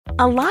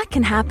A lot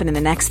can happen in the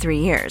next 3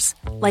 years.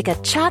 Like a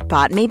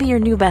chatbot may be your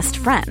new best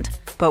friend.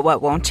 But what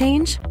won't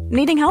change?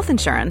 Needing health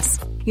insurance.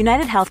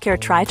 United Healthcare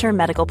Tri-Term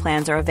Medical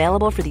Plans are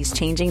available for these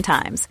changing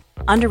times.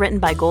 Underwritten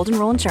by Golden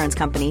Rule Insurance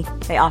Company,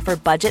 they offer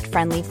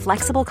budget-friendly,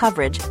 flexible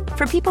coverage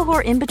for people who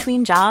are in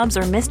between jobs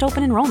or missed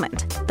open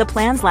enrollment. The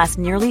plans last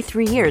nearly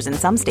 3 years in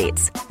some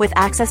states, with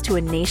access to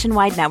a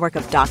nationwide network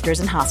of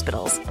doctors and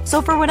hospitals.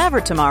 So for whatever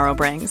tomorrow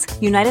brings,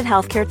 United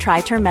Healthcare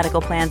Tri-Term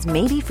Medical Plans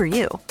may be for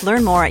you.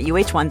 Learn more at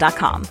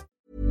uh1.com.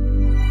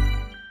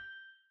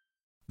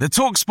 The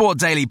TalkSport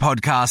Daily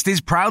podcast is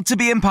proud to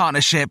be in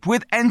partnership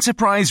with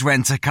Enterprise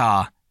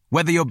Rent-A-Car.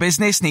 Whether your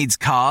business needs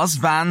cars,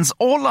 vans,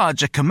 or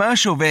larger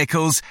commercial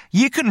vehicles,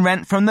 you can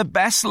rent from the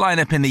best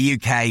lineup in the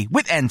UK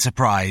with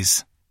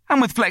Enterprise.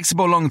 And with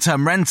flexible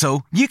long-term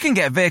rental, you can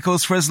get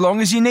vehicles for as long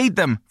as you need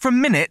them,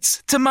 from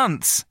minutes to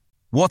months.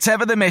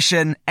 Whatever the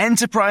mission,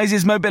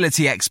 Enterprise's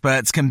mobility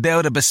experts can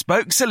build a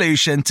bespoke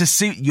solution to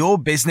suit your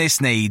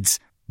business needs.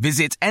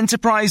 Visit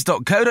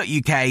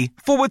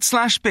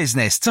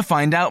enterprise.co.uk/business to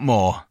find out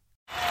more.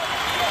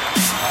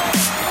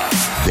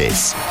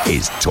 This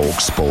is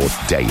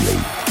TalkSport Daily.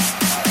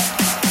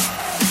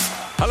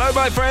 Hello,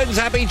 my friends.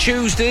 Happy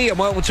Tuesday, and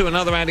welcome to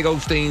another Andy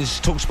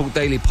Goldstein's TalkSport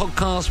Daily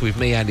podcast with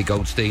me, Andy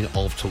Goldstein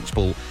of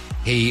TalkSport,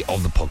 he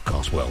of the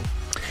podcast world.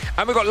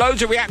 And we've got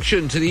loads of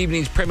reaction to the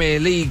evening's Premier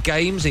League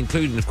games,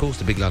 including, of course,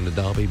 the big London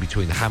derby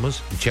between the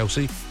Hammers and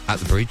Chelsea at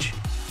the Bridge.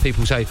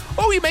 People say,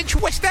 oh, you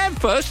mentioned West Ham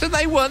first and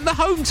they weren't the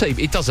home team.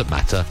 It doesn't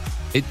matter.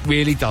 It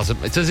really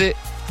doesn't. Does it?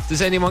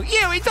 Does anyone?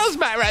 Yeah, it does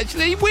matter,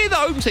 actually. We're the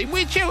home team.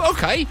 We're Chelsea.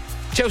 Okay,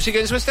 Chelsea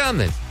against West Ham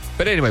then.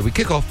 But anyway, we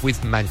kick off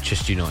with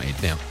Manchester United.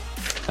 Now,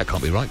 that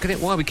can't be right, can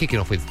it? Why are we kicking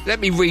off with? Let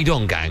me read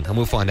on, gang, and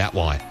we'll find out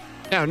why.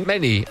 Now,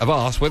 many have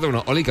asked whether or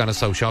not Ole Gunnar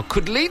Solskjaer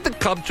could lead the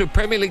club to a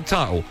Premier League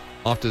title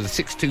after the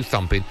 6-2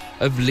 thumping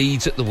of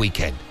Leeds at the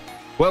weekend.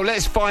 Well,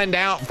 let's find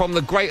out from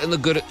the great and the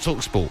good at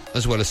TalkSport,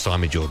 as well as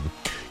Simon Jordan.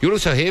 You'll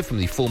also hear from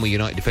the former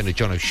United defender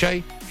John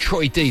O'Shea.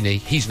 Troy Deeney,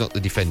 he's not the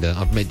defender.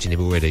 I've mentioned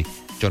him already.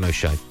 John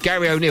O'Shea.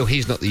 Gary O'Neill,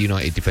 he's not the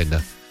United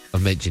defender.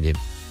 I've mentioned him.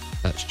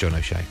 That's John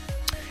O'Shea.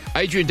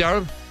 Adrian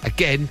Durham,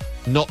 again,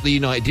 not the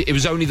United. It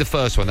was only the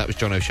first one. That was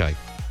John O'Shea.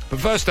 But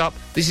first up,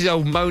 this is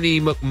old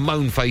Moany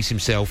McMoanface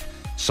himself,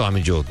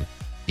 Simon Jordan.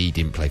 He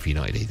didn't play for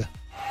United either.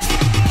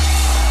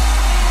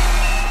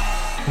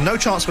 No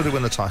chance whether they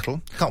win the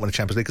title. Can't win the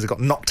Champions League because they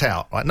got knocked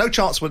out. Right? No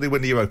chance whether they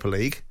win the Europa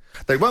League.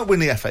 They won't win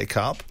the FA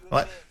Cup.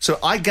 Right? So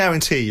I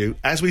guarantee you,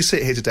 as we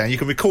sit here today, and you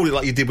can recall it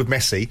like you did with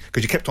Messi,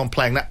 because you kept on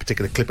playing that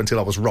particular clip until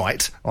I was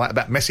right,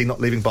 about Messi not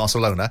leaving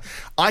Barcelona.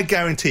 I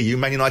guarantee you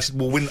Man United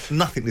will win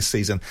nothing this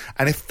season.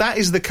 And if that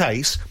is the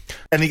case,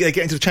 and they get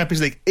into the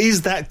Champions League,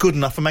 is that good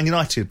enough for Man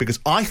United? Because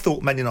I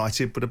thought Man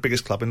United were the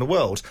biggest club in the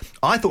world.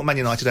 I thought Man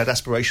United had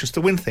aspirations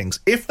to win things.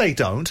 If they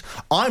don't,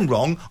 I'm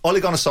wrong. Ole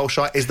Gunnar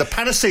Solskjaer is the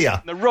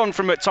panacea. The run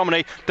from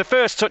McTominay, the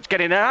first touch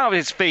getting it out of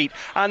his feet,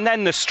 and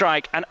then the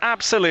strike, an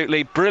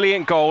absolutely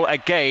brilliant goal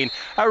again.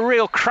 A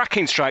real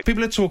cracking strike.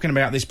 People are talking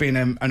about this being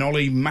an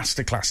Ole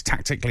masterclass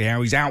tactically,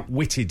 how he's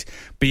outwitted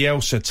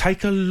Bielsa.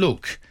 Take a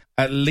look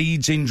at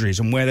Leeds' injuries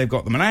and where they've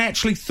got them. And I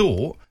actually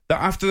thought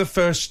that after the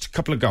first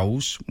couple of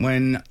goals,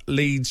 when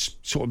Leeds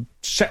sort of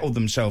settled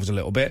themselves a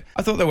little bit,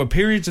 I thought there were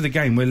periods of the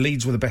game where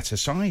Leeds were the better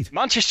side.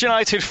 Manchester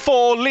United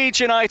 4,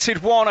 Leeds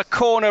United 1, a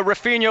corner,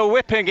 Rafinha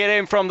whipping it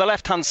in from the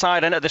left-hand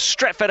side, and at the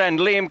Stretford end,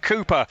 Liam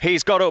Cooper,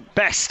 he's got up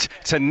best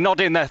to nod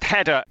in the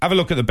header. Have a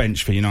look at the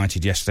bench for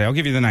United yesterday. I'll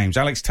give you the names.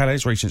 Alex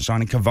Telles, recent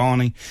signing,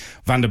 Cavani,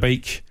 Van der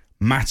Beek,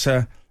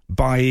 Mata,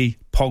 Bailly,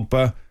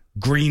 Pogba,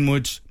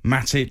 Greenwood,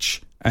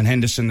 Matic, and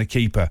Henderson, the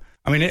keeper.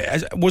 I mean,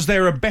 was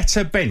there a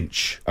better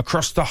bench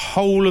across the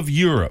whole of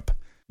Europe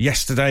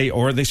yesterday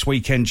or this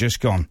weekend just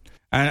gone?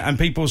 And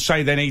people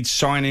say they need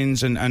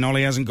signings and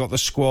Ole hasn't got the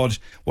squad.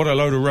 What a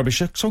load of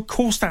rubbish. So, of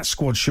course, that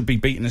squad should be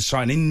beating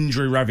aside an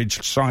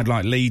injury-ravaged side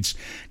like Leeds,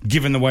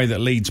 given the way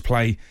that Leeds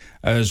play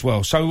as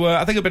well. So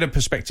I think a bit of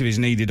perspective is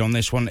needed on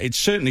this one. It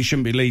certainly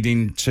shouldn't be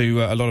leading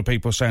to a lot of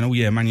people saying, oh,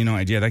 yeah, Man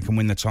United, yeah, they can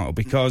win the title,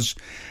 because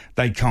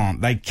they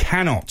can't. They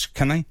cannot,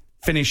 can they,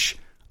 finish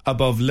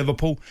above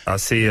Liverpool? I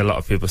see a lot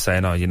of people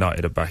saying, oh,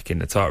 United are back in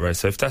the title race.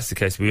 So if that's the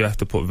case, we have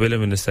to put Villa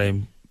in the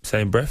same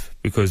breath,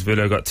 because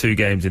Villa got 2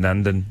 games in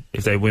hand, and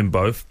if they win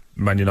both,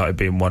 Man United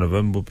being one of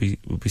them, will be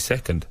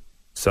second.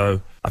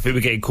 So I think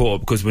we're getting caught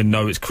up because we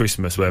know it's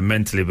Christmas, where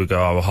mentally we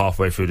go, oh, we're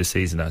halfway through the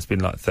season now. It's been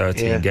like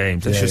 13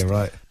 games. Let's just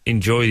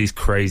enjoy these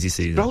crazy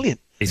seasons.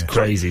 Brilliant. It's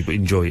crazy, but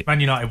enjoy it. Man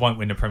United won't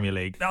win the Premier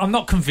League. I'm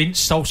not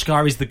convinced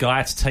Solskjaer is the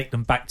guy to take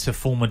them back to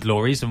former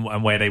glories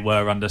and where they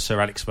were under Sir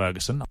Alex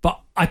Ferguson. But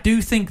I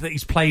do think that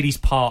he's played his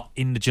part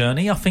in the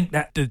journey. I think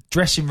that the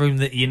dressing room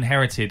that he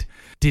inherited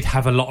did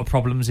have a lot of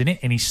problems in it,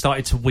 and he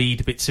started to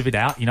weed bits of it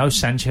out. You know,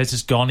 Sanchez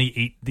has gone.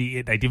 They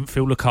didn't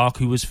feel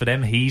Lukaku was for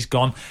them. He's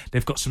gone.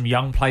 They've got some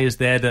young players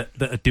there that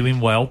are doing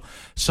well.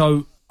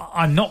 So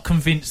I'm not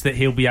convinced that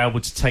he'll be able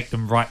to take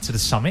them right to the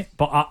summit,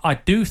 but I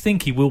do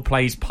think he will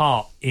play his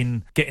part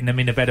in getting them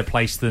in a better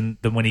place than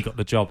when he got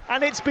the job.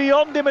 And it's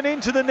beyond him and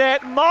into the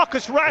net.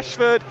 Marcus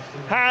Rashford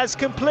has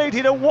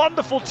completed a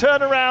wonderful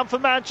turnaround for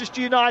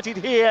Manchester United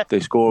here. They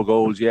score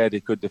goals, yeah, they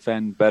could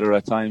defend better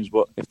at times,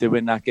 but if they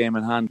win that game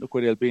in hand, look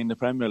where they'll be in the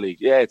Premier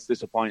League. Yeah, it's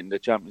disappointing, the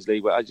Champions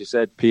League, but as you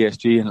said,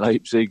 PSG and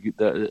Leipzig,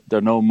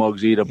 they're no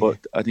mugs either,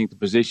 but I think the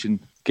position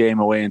game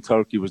away in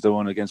Turkey was the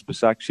one against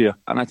Başakşehir.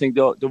 And I think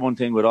the one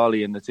thing with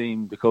Ollie and the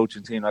team, the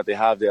coaching team that they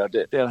have there,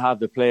 they'll have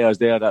the players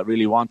there that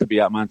really want to be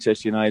at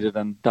Manchester United,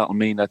 and that'll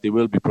mean that they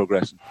will be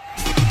progressing.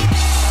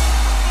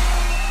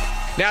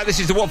 Now, this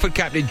is the Watford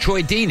captain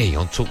Troy Deeney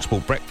on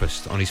TalkSport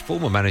Breakfast on his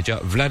former manager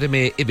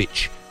Vladimir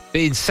Ivic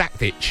being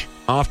sacked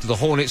after the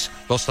Hornets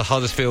lost to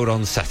Huddersfield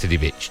on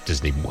Saturday.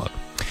 Doesn't even work.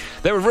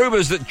 There are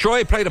rumours that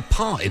Troy played a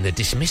part in the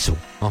dismissal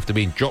after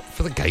being dropped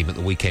for the game at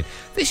the weekend.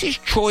 This is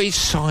Troy's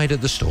side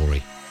of the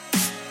story.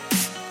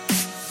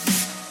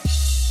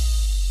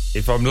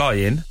 If I'm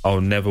lying,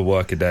 I'll never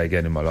work a day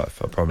again in my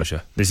life, I promise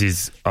you. This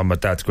is on my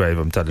dad's grave,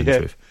 I'm telling the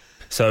truth.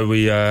 So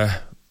we,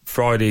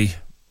 Friday,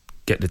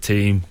 get the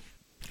team.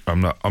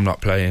 I'm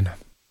not playing.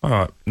 All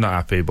right, not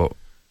happy, but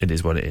it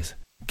is what it is.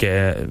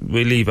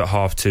 We leave at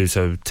 2:30,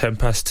 so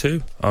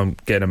 2:10. I'm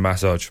getting a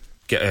massage.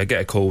 Get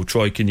a call.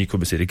 Troy, can you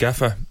come and see the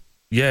gaffer?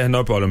 Yeah,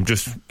 no problem.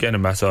 Just getting a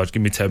massage.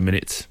 Give me 10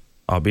 minutes.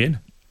 I'll be in.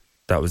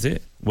 That was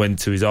it. Went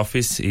to his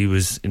office. He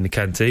was in the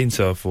canteen,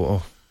 so I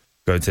thought,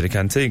 going to the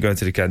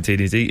canteen,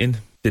 he's eating.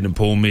 Didn't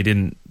pull me,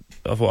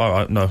 I thought, all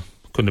right, no,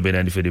 couldn't have been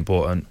anything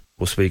important.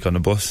 We'll speak on the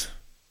bus.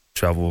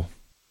 Travel,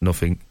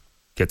 nothing.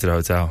 Get to the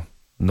hotel,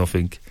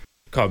 nothing.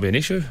 Can't be an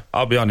issue.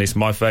 I'll be honest,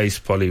 my face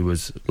probably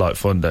was like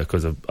thunder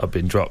because I've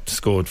been dropped,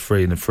 scored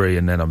 3 and 3,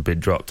 and then I've been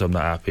dropped. I'm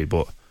not happy,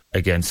 but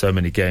again, so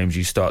many games,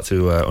 you start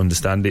to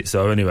understand it.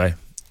 So anyway,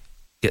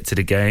 get to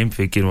the game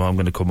thinking, well, I'm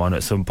going to come on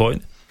at some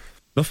point.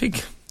 Nothing.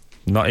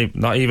 Not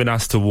even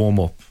asked to warm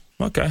up.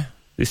 Okay,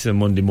 this is a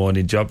Monday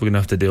morning job. We're going to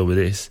have to deal with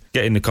this.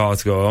 Get in the car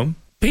to go home.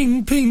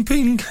 Ping, ping,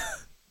 ping.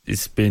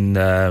 It's been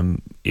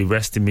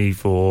arresting me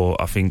for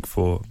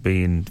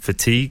being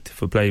fatigued,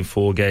 for playing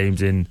 4 full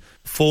games in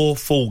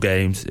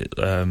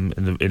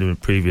the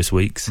previous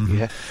weeks. Mm-hmm.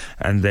 Yeah.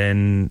 And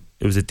then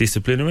it was a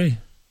disciplinary.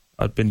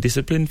 I'd been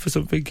disciplined for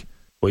something,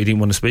 but he didn't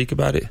want to speak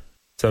about it.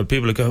 So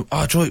people are going,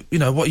 oh, Troy,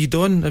 what have you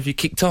done? Have you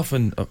kicked off?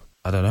 And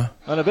I don't know.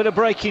 And a bit of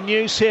breaking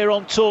news here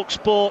on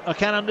TalkSport. I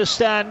can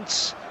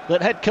understand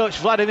that head coach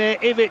Vladimir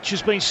Ivic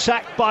has been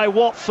sacked by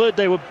Watford.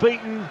 They were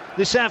beaten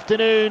this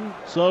afternoon,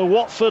 so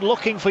Watford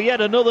looking for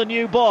yet another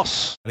new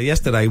boss.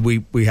 Yesterday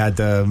we had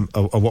a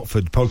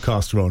Watford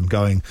podcaster on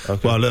going,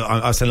 okay. Well, look,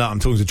 I said, look, I'm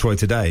talking to Troy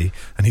today,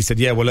 and he said,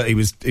 yeah, well, look, he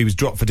was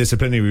dropped for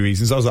disciplinary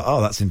reasons. I was like,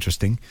 oh, that's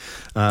interesting.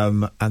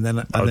 And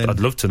then I'd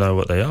love to know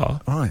what they are.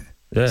 Right.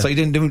 Yeah. So he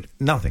didn't do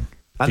nothing.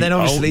 And then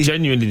obviously...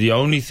 Genuinely, the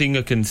only thing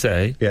I can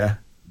say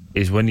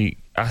is when he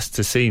asked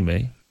to see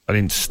me, I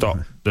didn't stop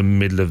the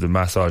middle of the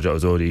massage I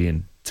was already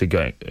in to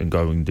go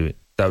and do it.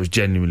 That was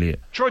genuinely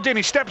it. Troy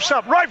Deeney steps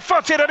up,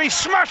 right-footed, and he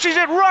smashes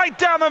it right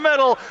down the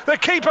middle. The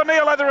keeper,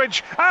 Neil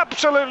Etheridge,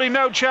 absolutely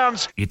no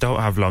chance. You don't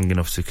have long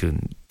enough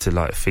to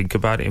like think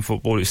about it in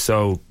football. It's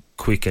so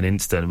quick and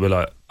instant. We're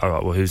like, all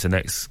right, well, who's the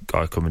next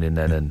guy coming in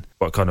then, and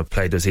what kind of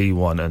play does he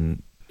want?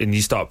 And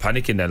you start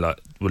panicking then, like,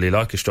 will he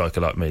like a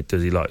striker like me?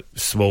 Does he like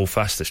small,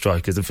 faster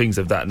strikers and things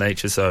of that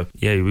nature? So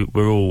yeah,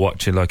 we're all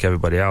watching like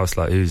everybody else,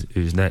 like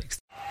who's next.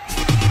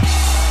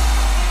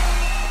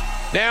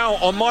 Now,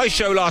 on my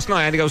show last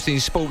night, Andy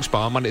Goldstein's Sports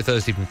Bar, Monday to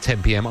Thursday from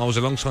 10 p.m, I was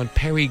alongside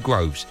Perry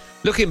Groves,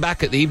 looking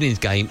back at the evening's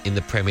game in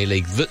the Premier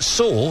League that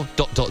saw...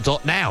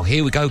 Now,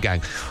 here we go,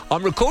 gang.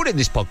 I'm recording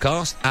this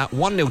podcast at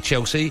 1-0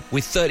 Chelsea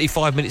with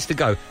 35 minutes to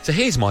go. So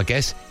here's my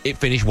guess. It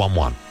finished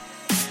 1-1.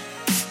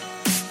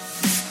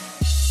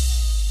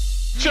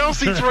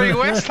 Chelsea 3,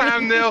 West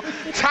Ham 0.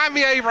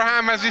 Tammy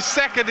Abraham has his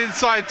second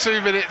inside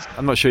 2 minutes.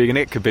 I'm not sure you're going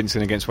to get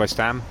convincing against West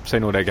Ham.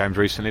 Seen all their games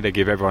recently. They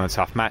give everyone a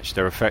tough match.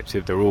 They're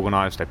effective. They're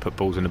organised. They put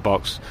balls in the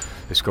box.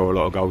 They score a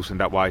lot of goals in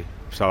that way.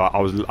 So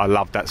I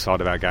loved that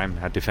side of our game.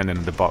 Had defending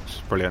in the box,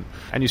 brilliant.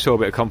 And you saw a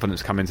bit of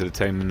confidence come into the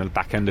team in the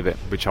back end of it,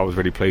 which I was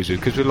really pleased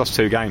with, because we lost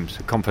 2 games.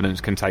 Confidence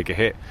can take a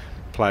hit.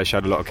 Players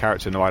showed a lot of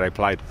character in the way they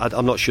played.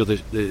 I'm not sure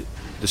the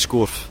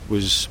score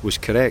was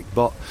correct,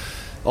 but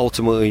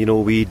ultimately,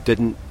 we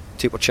didn't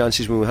take our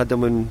chances when we had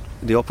them, and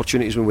the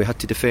opportunities when we had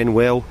to defend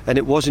well, and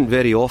it wasn't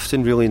very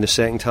often really in the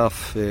second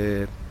half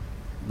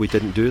we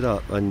didn't do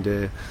that, and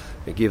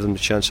it gave them the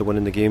chance of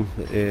winning the game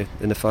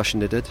in the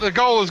fashion they did. The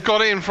goal has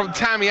got in from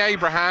Tammy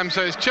Abraham,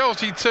 so it's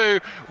Chelsea 2,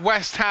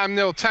 West Ham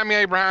 0. Tammy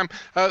Abraham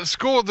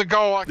scored the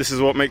goal. This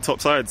is what makes top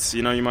sides.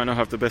 You might not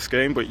have the best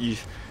game, but you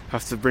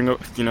have to bring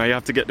up, you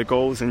have to get the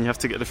goals and you have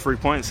to get the 3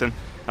 points, and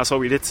that's what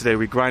we did today.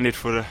 We grinded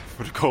for the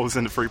goals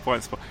and the 3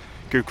 points, but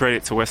good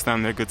credit to West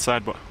Ham. They're a good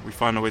side, but we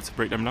find a way to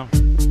break them down.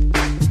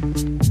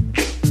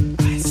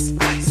 Ice,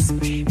 ice,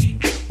 baby.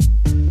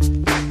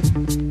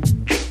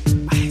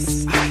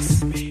 Ice,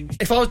 ice, baby.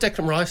 If I was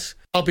Declan Rice,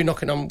 I'd be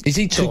knocking on. Is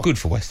he too good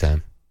for West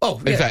Ham?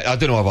 Oh, yeah. In fact, I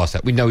don't know why I've asked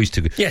that. We know he's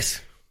too good.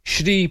 Yes.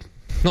 Should he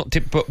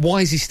But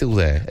why is he still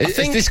there? Has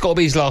this got to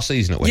be his last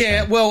season at West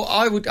Ham? Yeah, well,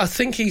 I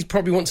think he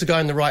probably wants to go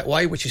in the right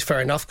way, which is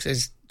fair enough because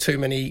there's too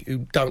many who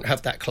don't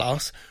have that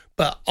class.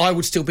 But I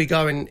would still be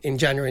going in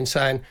January and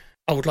saying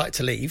I would like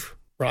to leave,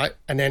 right?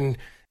 And then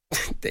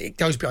it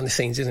goes behind the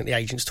scenes, isn't it? The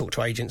agents talk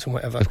to agents and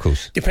whatever. Of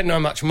course. Depending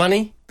on how much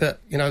money that,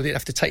 they'd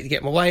have to take to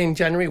get him away in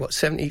January,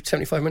 70,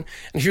 75 million.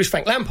 And if you was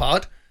Frank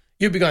Lampard,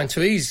 you'd be going to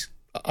his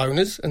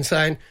owners and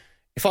saying,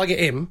 if I get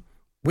him,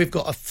 we've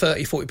got a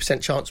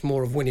 30-40% chance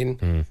more of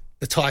winning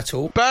the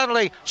title.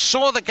 Burnley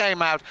saw the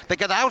game out. They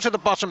get out of the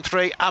bottom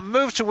three and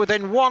move to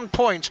within 1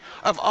 point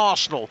of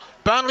Arsenal.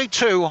 Burnley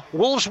 2,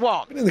 Wolves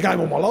 1. Been in the game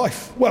all my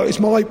life. Well, it's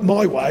my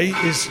way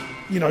is,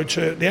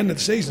 to the end of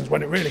the seasons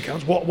when it really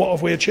counts. What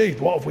have we achieved?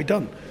 What have we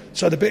done?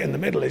 So the bit in the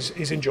middle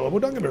is enjoyable.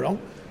 Don't get me wrong.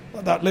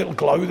 That little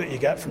glow that you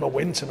get from a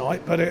win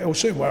tonight, but it'll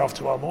soon wear off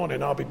tomorrow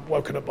morning. I'll be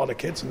woken up by the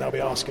kids and they'll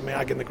be asking me,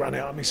 agging the granny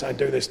out of me, saying,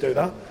 do this, do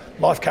that.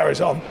 Life carries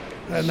on.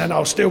 And then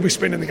I'll still be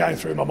spinning the game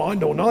through my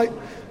mind all night.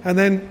 And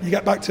then you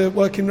get back to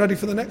working ready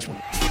for the next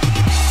one.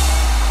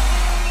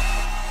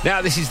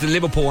 Now, this is the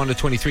Liverpool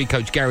under-23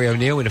 coach Gary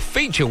O'Neill in a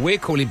feature we're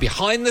calling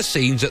Behind the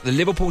Scenes at the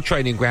Liverpool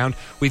training ground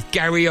with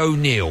Gary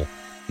O'Neill.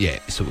 Yeah,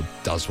 it sort of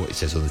does what it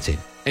says on the tin.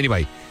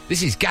 Anyway,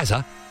 this is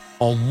Gaza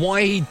on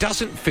why he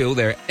doesn't feel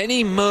there are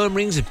any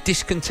murmurings of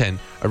discontent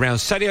around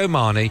Sadio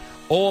Mane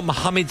or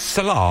Mohamed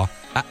Salah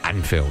at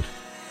Anfield.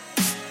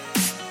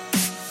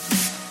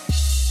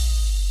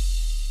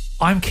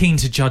 I'm keen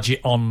to judge it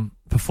on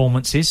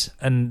performances,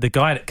 and the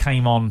guy that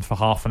came on for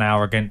half an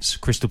hour against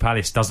Crystal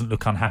Palace doesn't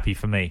look unhappy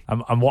for me.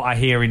 And what I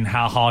hear in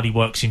how hard he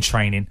works in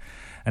training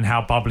and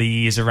how bubbly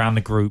he is around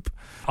the group,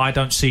 I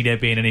don't see there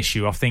being an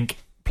issue. I think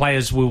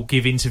players will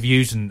give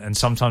interviews and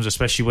sometimes,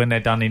 especially when they're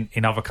done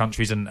in other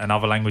countries and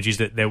other languages,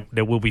 that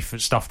there will be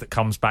stuff that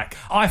comes back.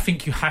 I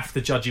think you have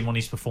to judge him on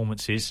his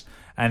performances,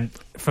 and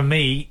for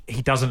me,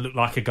 he doesn't look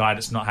like a guy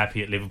that's not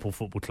happy at Liverpool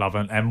Football Club.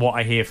 And what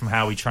I hear from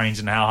how he trains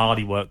and how hard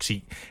he works,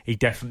 he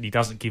definitely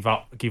doesn't give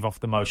off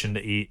the motion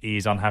that he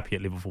is unhappy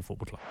at Liverpool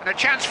Football Club. And a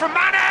chance from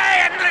Mane,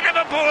 and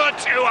Liverpool are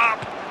 2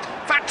 up.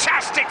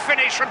 Fantastic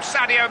finish from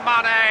Sadio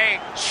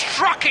Mane.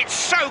 Struck it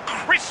so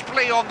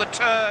crisply on the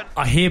turn.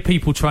 I hear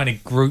people trying to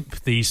group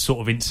these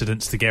sort of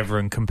incidents together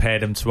and compare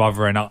them to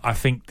other, and I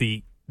think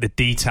the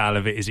detail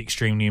of it is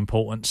extremely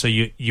important. So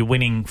you're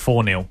winning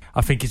 4-0.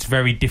 I think it's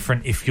very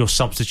different if you're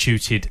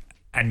substituted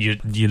and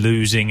you're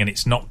losing and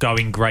it's not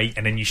going great,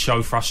 and then you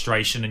show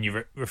frustration and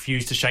you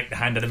refuse to shake the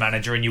hand of the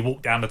manager and you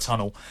walk down the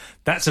tunnel.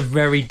 That's a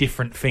very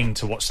different thing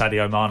to what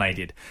Sadio Mane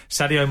did.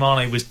 Sadio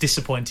Mane was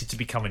disappointed to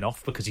be coming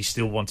off because he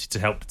still wanted to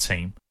help the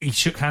team. He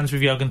shook hands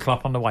with Jurgen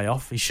Klopp on the way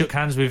off. He shook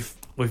hands with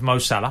Mo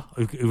Salah,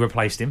 who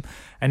replaced him,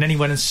 and then he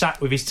went and sat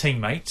with his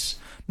teammates.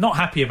 Not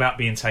happy about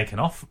being taken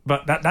off,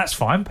 but that's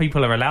fine.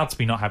 People are allowed to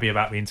be not happy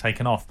about being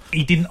taken off.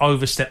 He didn't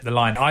overstep the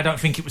line. I don't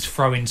think it was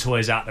throwing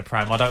toys out the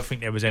pram. I don't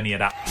think there was any of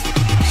that.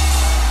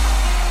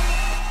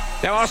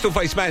 Now, Arsenal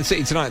face Man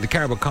City tonight at the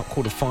Carabao Cup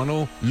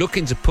quarter-final,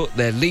 looking to put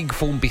their league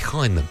form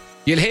behind them.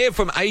 You'll hear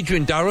from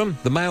Adrian Durham,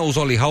 the Mail's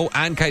Ollie Holt,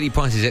 and Katie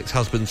Price's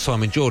ex-husband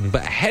Simon Jordan.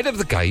 But ahead of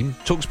the game,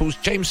 TalkSport's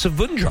James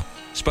Savundra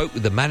spoke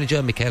with the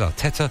manager, Mikel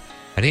Arteta,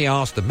 and he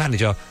asked the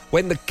manager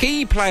when the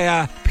key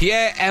player,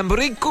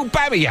 Pierre-Emerick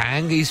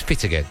Aubameyang, is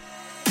fit again.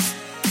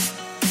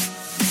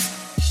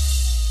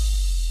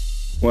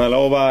 Well,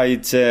 Oba,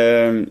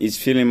 it's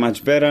feeling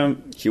much better.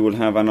 He will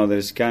have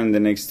another scan in the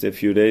next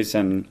few days,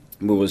 and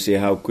we will see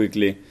how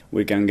quickly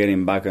we can get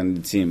him back on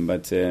the team.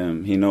 But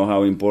he knows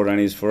how important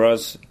it is for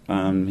us,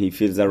 and he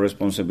feels that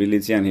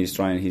responsibility, and he's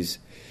trying his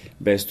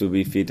best to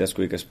be fit as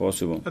quick as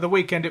possible. At the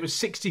weekend, it was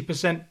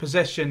 60%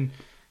 possession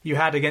you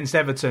had against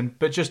Everton,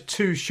 but just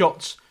 2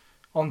 shots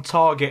on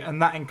target,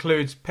 and that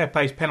includes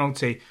Pepe's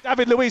penalty.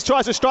 David Luiz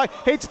tries to strike,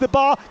 hits the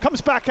bar, comes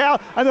back out,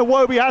 and then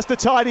Iwobi has to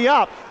tidy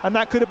up, and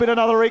that could have been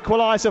another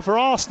equaliser for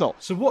Arsenal.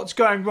 So what's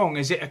going wrong?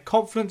 Is it a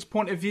confidence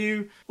point of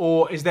view,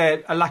 or is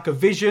there a lack of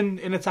vision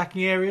in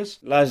attacking areas?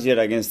 Last year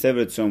against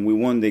Everton, we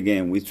won the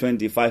game with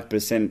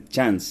 25%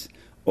 chance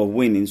of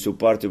winning,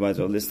 supported by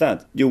all the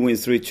stats. You win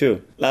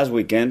 3-2. Last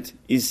weekend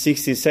is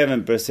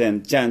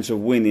 67% chance of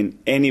winning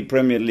any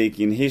Premier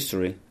League in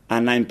history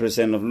and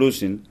 9% of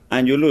losing,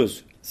 and you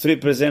lose.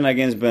 3%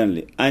 against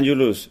Burnley, and you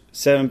lose.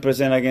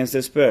 7% against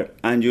the Spurs,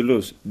 and you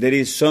lose. There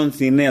is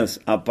something else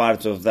a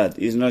part of that.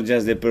 It's not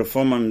just the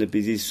performance on the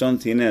pitch, it's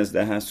something else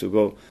that has to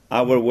go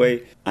our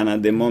way, and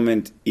at the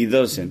moment it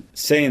doesn't.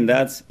 Saying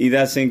that, it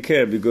doesn't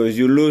care because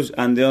you lose,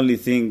 and the only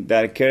thing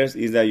that cares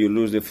is that you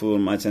lose the football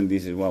match, and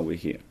this is what we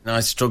hear. I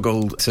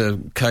struggled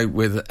to cope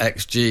with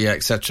XG,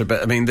 etc.,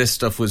 but I mean, this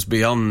stuff was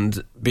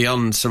beyond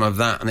some of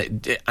that,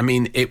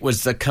 and it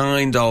was the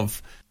kind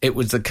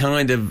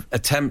of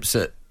attempts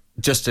at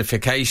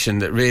justification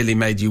that really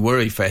made you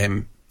worry for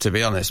him, to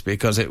be honest,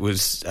 because it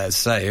was,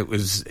 as I say, it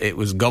was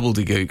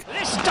gobbledygook.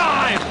 This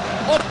time,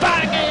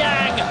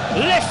 Aubameyang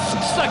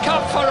lifts the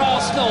cup for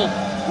Arsenal.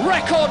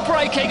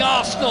 Record-breaking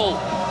Arsenal.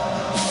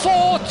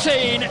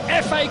 14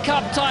 FA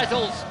Cup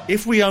titles.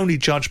 If we only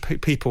judge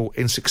people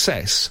in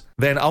success,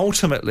 then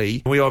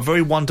ultimately we are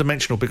very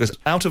one-dimensional, because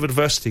out of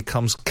adversity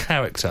comes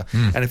character.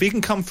 And if he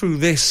can come through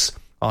this,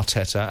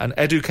 Arteta, and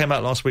Edu came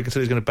out last week and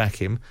said he's going to back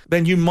him,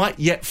 then you might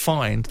yet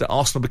find that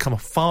Arsenal become a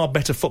far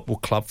better football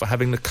club for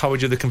having the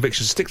courage of the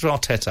conviction to stick to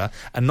Arteta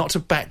and not to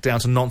back down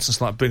to nonsense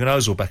like bringing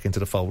Ozil back into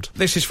the fold.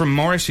 This is from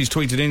Morris. He's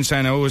tweeted in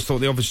saying, I always thought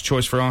the obvious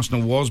choice for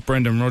Arsenal was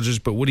Brendan Rodgers,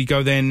 but would he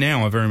go there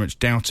now? I very much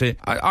doubt it.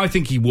 I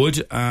think he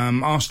would.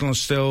 Arsenal is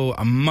still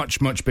a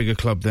much, much bigger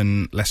club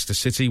than Leicester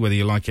City, whether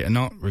you like it or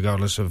not,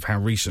 regardless of how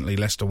recently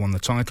Leicester won the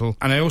title.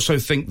 And I also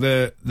think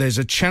that there's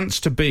a chance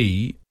to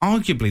be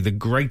arguably the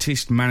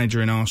greatest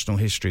manager in Arsenal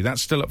history.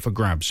 That's still up for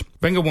grabs.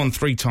 Wenger won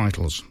 3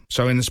 titles.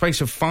 So in the space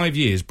of 5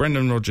 years,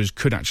 Brendan Rodgers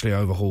could actually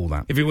overhaul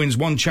that. If he wins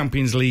 1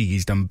 Champions League,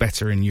 he's done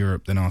better in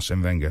Europe than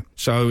Arsene Wenger.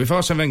 So if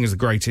Arsene Wenger's the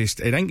greatest,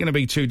 it ain't going to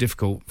be too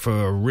difficult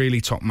for a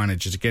really top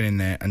manager to get in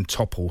there and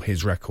topple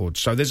his record.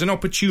 So there's an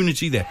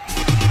opportunity there.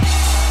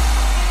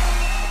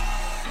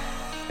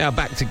 Now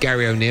back to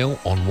Gary O'Neill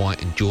on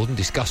White and Jordan,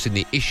 discussing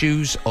the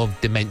issues of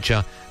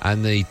dementia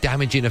and the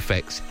damaging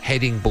effects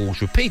heading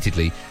balls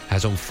repeatedly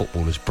has on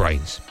footballers'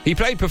 brains. He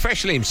played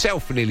professionally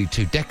himself for nearly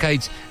 2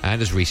 decades and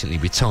has recently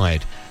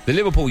retired. The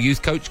Liverpool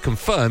youth coach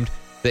confirmed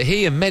that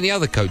he and many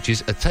other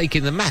coaches are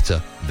taking the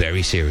matter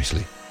very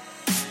seriously.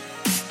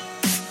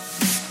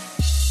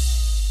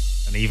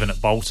 And even at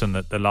Bolton,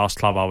 at the last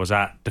club I was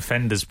at,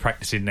 defenders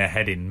practicing their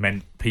heading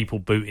meant people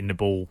booting the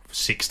ball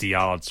 60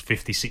 yards,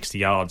 50, 60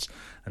 yards,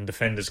 and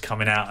defenders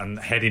coming out and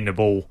heading the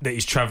ball that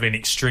is travelling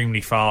extremely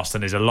fast,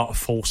 and there's a lot of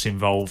force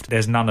involved.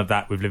 There's none of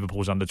that with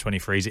Liverpool's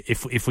under-23s.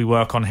 If we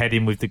work on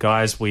heading with the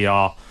guys, we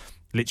are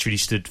literally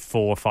stood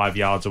 4 or 5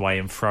 yards away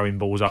and throwing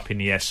balls up in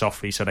the air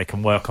softly so they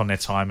can work on their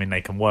timing,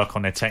 they can work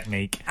on their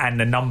technique, and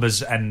the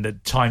numbers and the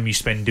time you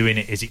spend doing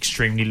it is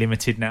extremely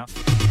limited now.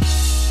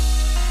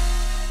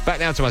 Back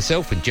now to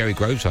myself and Jerry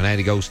Groves on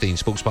Andy Goldstein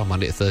Sports Bar,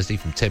 Monday to Thursday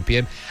from 10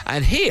 p.m.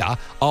 And here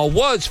are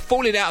words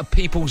falling out of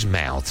people's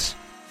mouths.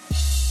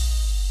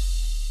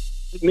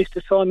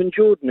 Mr. Simon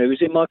Jordan, who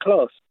was in my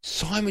class.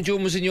 Simon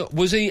Jordan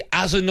was he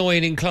as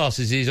annoying in class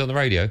as he is on the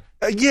radio?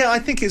 Yeah, I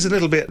think it's a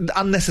little bit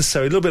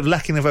unnecessary, a little bit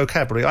lacking in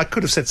vocabulary. I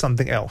could have said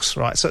something else,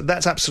 right? So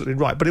that's absolutely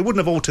right, but it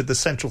wouldn't have altered the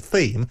central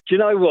theme. Do you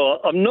know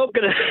what? I'm not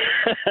going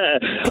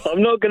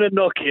to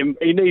knock him.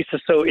 He needs to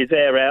sort his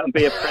hair out and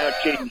be a proud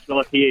genius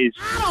like he is.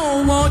 I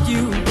don't want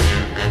you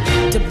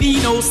to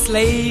be no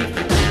slave.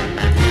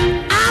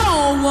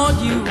 I don't want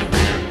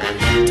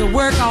you to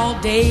work all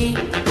day.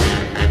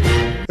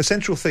 The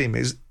central theme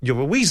is you're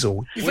a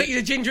weasel. You think you're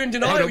a ginger in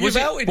denial? You've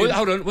outed him.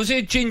 Hold on, was he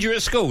a ginger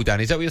at school, Dan?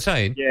 Is that what you're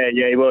saying? Yeah,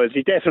 he was.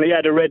 He definitely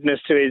had a redness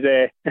to his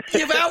hair.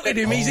 You've outed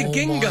him. He's a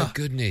ginger. Oh my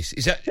goodness!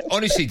 Is that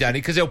honestly, Danny?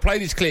 Because they'll play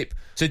this clip.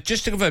 So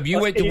just to confirm, you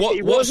went to what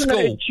He wasn't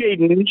school? a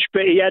ginge,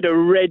 but he had a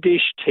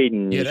reddish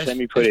tinge. Yeah, let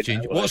me put it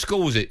that way. What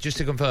school was it? Just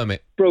to confirm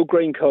it. Broad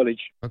Green College.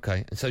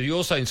 Okay, and so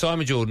you're saying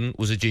Simon Jordan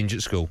was a ginger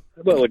at school?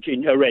 Well,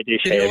 a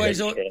reddish Did hair.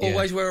 he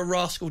always wear a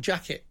rascal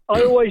jacket?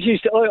 I always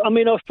used to.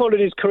 I've followed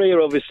his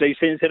career obviously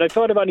since then. If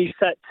I'd have only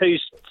sat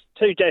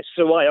two desks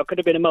away, I could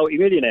have been a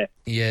multi-millionaire.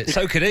 Yeah,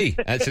 so could he.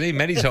 Actually,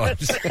 many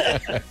times.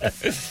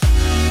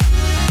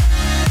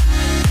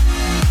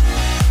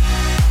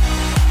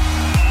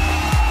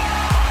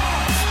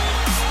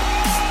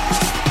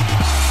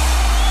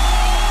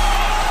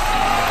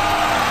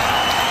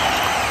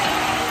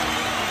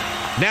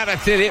 Now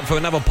that's it for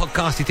another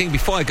podcasty thing.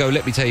 Before I go,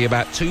 let me tell you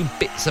about 2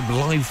 bits of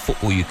live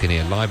football you can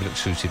hear, live and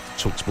exclusive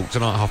to TalkSport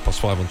tonight,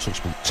 5:30 on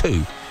TalkSport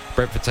 2.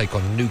 Brentford take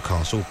on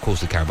Newcastle, of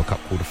course, the Carabao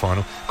Cup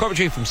quarter-final.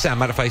 Commentary from Sam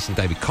Matterface and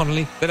David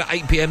Connolly. Then at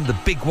 8 p.m, the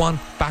big one,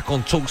 back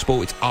on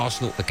TalkSport, it's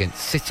Arsenal against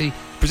City,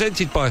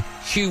 presented by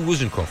Hugh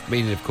Wozencroft,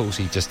 meaning, of course,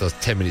 he just does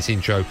 10 minutes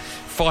intro,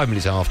 5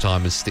 minutes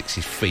half-time and sticks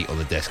his feet on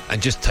the desk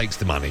and just takes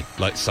the money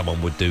like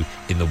someone would do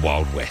in the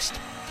Wild West.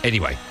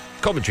 Anyway,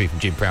 commentary from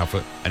Jim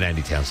Proudfoot and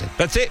Andy Townsend.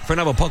 That's it for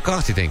another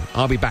podcasting thing.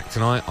 I'll be back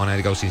tonight on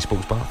Andy Goldstein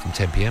Sports Bar from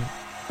 10 p.m.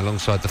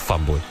 alongside the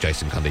fun boy,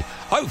 Jason Cundy.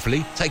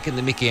 Hopefully taking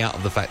the mickey out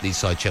of the fact these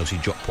side Chelsea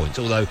drop points,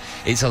 although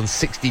it's on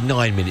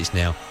 69 minutes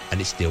now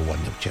and it's still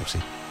 1-0 Chelsea.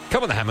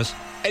 Come on the Hammers.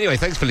 Anyway,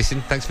 thanks for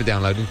listening. Thanks for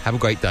downloading. Have a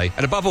great day.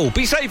 And above all,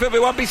 be safe,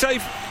 everyone. Be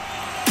safe.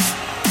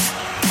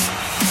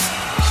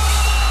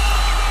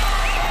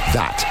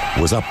 That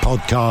was a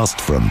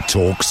podcast from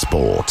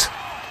TalkSport.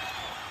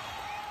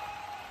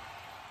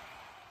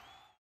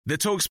 The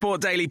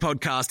TalkSport Daily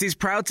Podcast is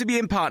proud to be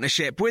in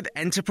partnership with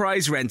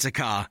Enterprise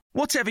Rent-A-Car.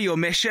 Whatever your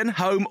mission,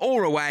 home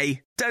or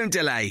away, don't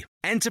delay.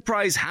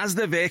 Enterprise has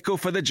the vehicle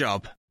for the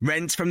job.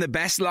 Rent from the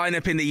best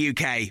lineup in the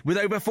UK. With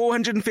over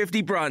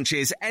 450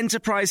 branches,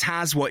 Enterprise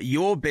has what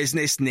your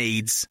business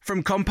needs.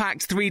 From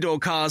compact 3-door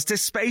cars to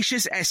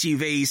spacious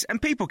SUVs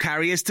and people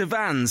carriers to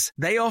vans,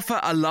 they offer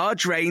a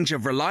large range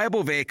of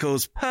reliable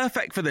vehicles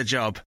perfect for the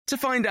job. To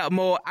find out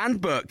more and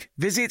book,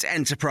 visit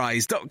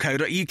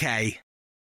enterprise.co.uk.